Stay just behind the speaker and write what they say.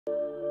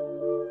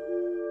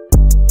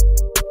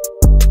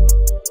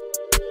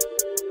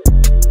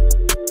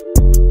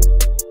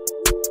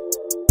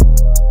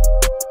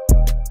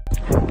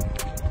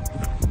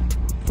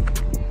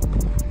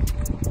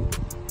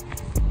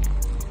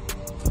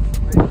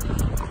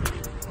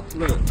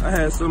Look, I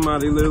had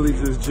somebody literally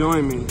just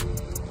join me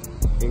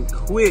and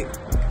quit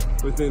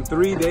within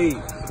 3 days,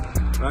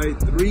 right?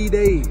 3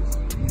 days.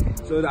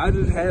 So I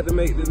just had to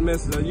make this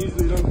message. I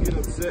usually don't get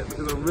upset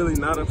because I'm really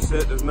not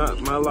upset. That's not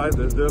my life,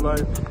 that's their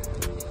life.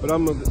 But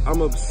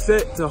I'm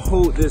upset to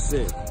hold this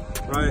in,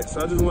 right?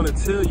 So I just want to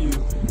tell you,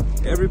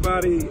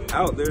 everybody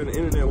out there in the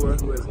internet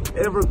world who has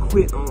ever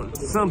quit on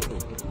something,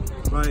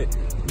 right?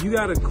 You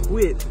gotta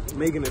quit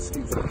making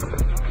excuses.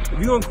 If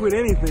you're gonna quit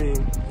anything,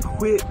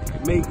 quit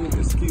making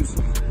excuses.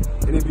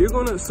 And if you're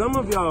gonna, some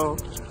of y'all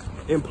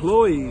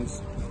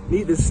employees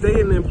need to stay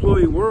in the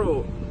employee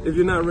world if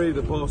you're not ready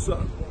to boss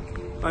up.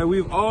 Like,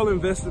 we've all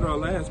invested our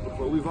lives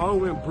before. We've all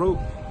went broke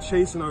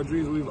chasing our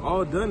dreams. We've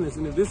all done this.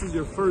 And if this is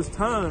your first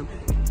time,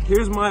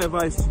 here's my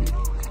advice to you.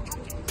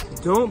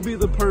 Don't be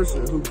the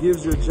person who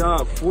gives your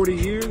job 40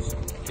 years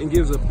and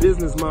gives a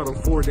business model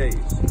 4 days,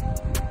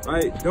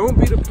 right? Don't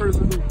be the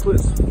person who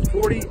puts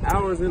 40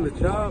 hours in the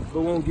job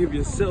but won't give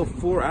yourself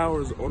 4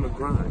 hours on the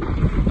grind.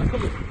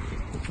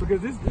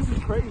 Because this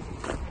is crazy.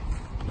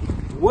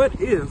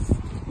 What if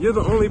you're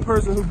the only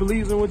person who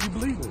believes in what you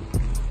believe in?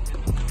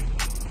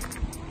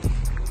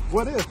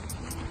 What if?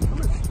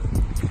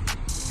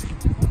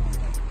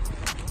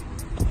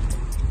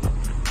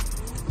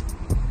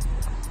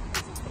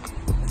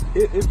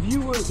 If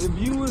you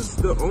was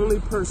the only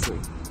person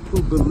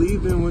who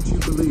believed in what you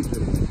believed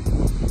in,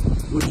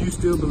 would you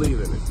still believe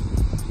in it?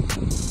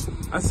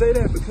 I say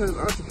that because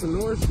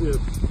entrepreneurship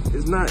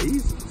is not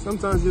easy.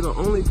 Sometimes you're the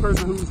only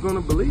person who's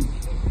gonna believe.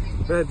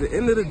 But at the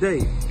end of the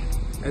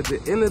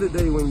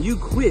day, when you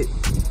quit,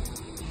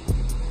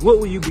 what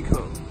will you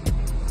become?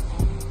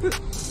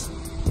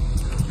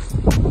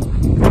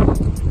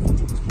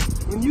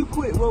 When you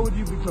quit, what would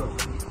you become?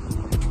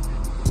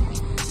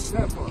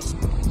 That part.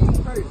 It's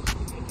crazy.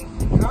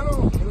 And I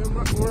don't,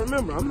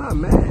 remember, I'm not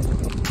mad.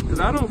 Because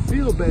I don't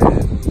feel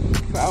bad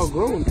for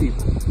outgrowing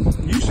people.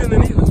 You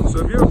shouldn't either.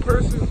 So if you're a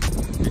person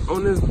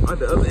on this, at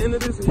the other end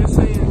of this, and you're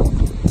saying,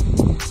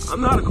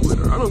 I'm not a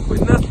quitter, I don't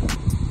quit nothing.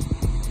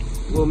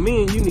 Well,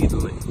 me and you need to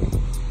link.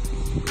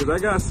 Because I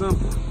got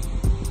something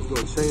that's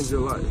going to change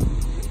your life.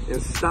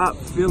 And stop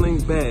feeling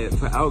bad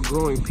for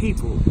outgrowing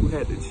people who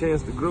had the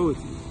chance to grow with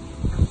you.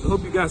 I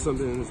hope you got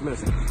something in this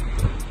message.